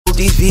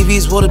These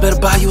VVs water better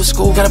buy you a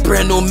school. Got a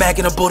brand new Mac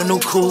and I bought a new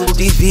cooler.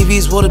 These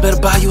VVs water better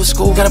buy you a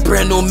school. Got a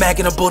brand new Mac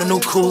and I bought a new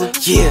cooler.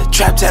 Yeah,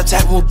 trap tap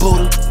tapping with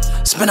Buddha.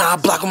 Spin a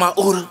hot block on my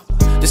order.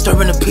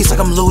 Disturbing the peace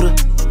like I'm looter.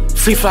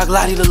 Free flock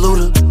Lottie the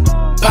looter.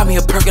 Pop me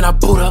a perk and I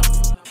boot up.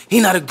 He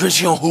not a Grinch,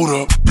 he on hoot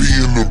up. Be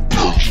in the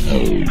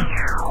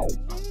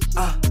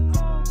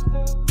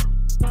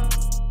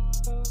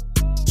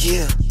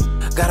yeah.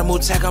 Got a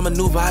move tack, I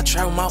maneuver. I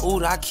track with my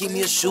Uda. I keep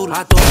me a shooter.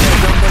 I throw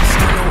that dumb never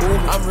sign no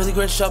Uber. I'm really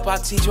Grinch up, I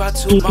teach you how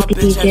to. My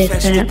bitch has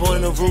fat, she born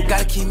in the roof.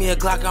 Gotta keep me a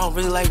Glock, I don't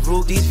really like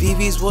root. These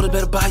VVs water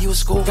better buy you a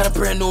school. Got a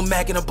brand new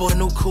Mac and I bought a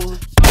new cooler.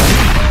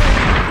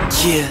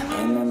 Yeah.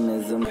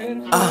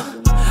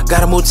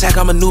 Got a move tack,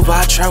 I maneuver.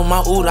 I track with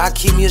my Uda. I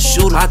keep me a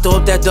shooter. I throw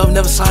up that dub,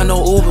 never sign no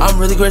Uber. I'm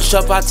really Grinch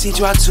up, I teach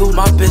you how to.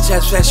 My bitch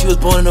has fat, she was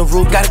born in the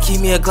roof. Gotta keep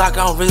me a Glock,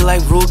 I don't really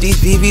like root.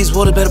 These VVs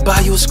water better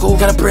buy you a school.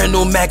 Got a brand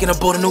new Mac and I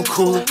bought a new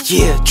cooler.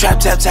 Yeah, trap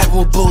tap tapping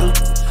with Buddha.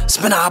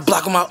 Spin a hot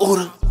block on my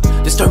order.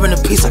 Disturbing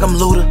the peace like I'm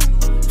looter.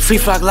 Free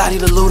flock Lottie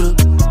the looter.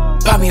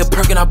 Pop me a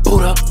perk and I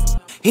boot up.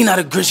 He not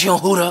a Grinch, he on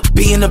hoot up.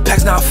 Be in the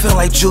packs, now I feel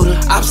like Judah.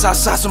 Ops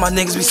outside so my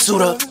niggas be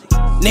suit up.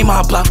 Name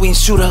my block, we ain't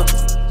shoot up.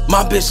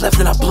 My bitch left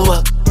and I blew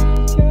up.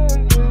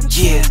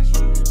 Yeah.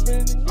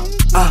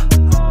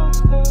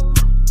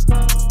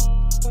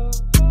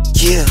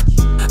 Yeah.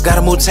 Got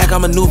a move tack, I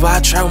maneuver. I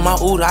track with my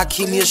Uda. I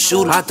keep me a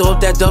shooter. I throw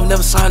up that dub,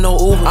 never sign no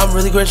Uber. I'm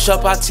really Grinch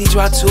up, I teach you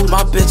how to.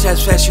 My bitch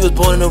has fat, she was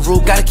born in the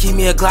roof. Gotta keep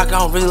me a Glock, I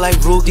don't really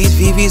like root. These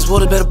VVs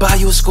water better buy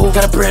you a school.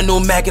 Got a brand new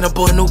Mac and I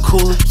bought a new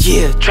cooler.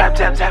 Yeah, trap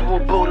tap tapping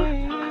with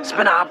Buddha.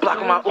 Spin a hot block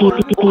on my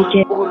Uda.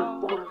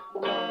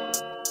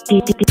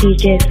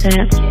 DJ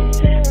Fat.